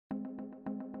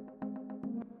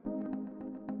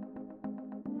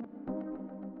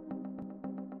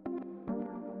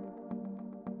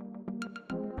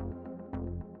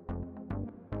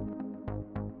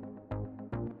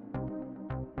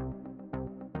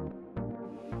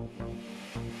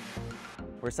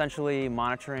We're essentially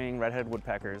monitoring red-headed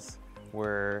woodpeckers.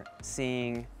 We're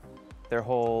seeing their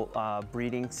whole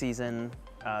breeding season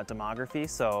demography.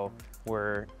 So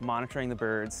we're monitoring the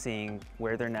birds, seeing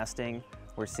where they're nesting.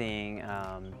 We're seeing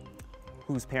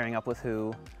who's pairing up with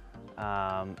who.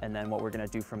 And then what we're going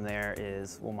to do from there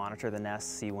is we'll monitor the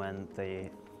nests, see when the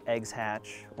eggs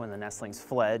hatch, when the nestlings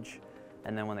fledge,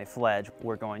 and then when they fledge,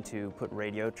 we're going to put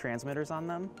radio transmitters on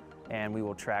them, and we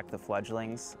will track the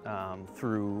fledglings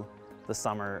through the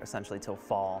summer, essentially till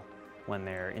fall, when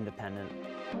they're independent.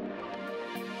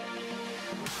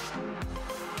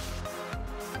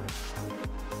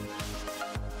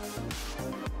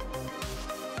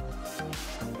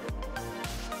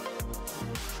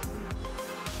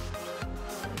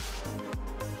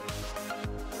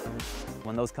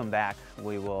 When those come back,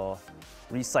 we will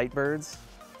re-sight birds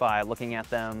by looking at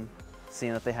them,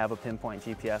 seeing that they have a pinpoint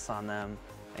GPS on them,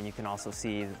 and you can also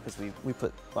see, because we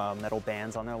put metal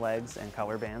bands on their legs and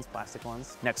color bands, plastic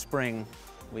ones. Next spring,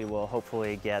 we will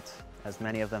hopefully get as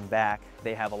many of them back.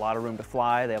 They have a lot of room to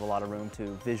fly, they have a lot of room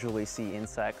to visually see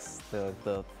insects.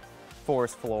 The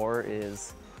forest floor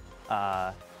is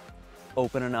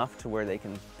open enough to where they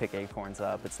can pick acorns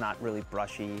up. It's not really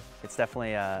brushy. It's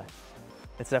definitely a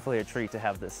treat to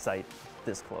have this site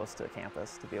this close to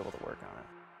campus to be able to work on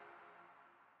it.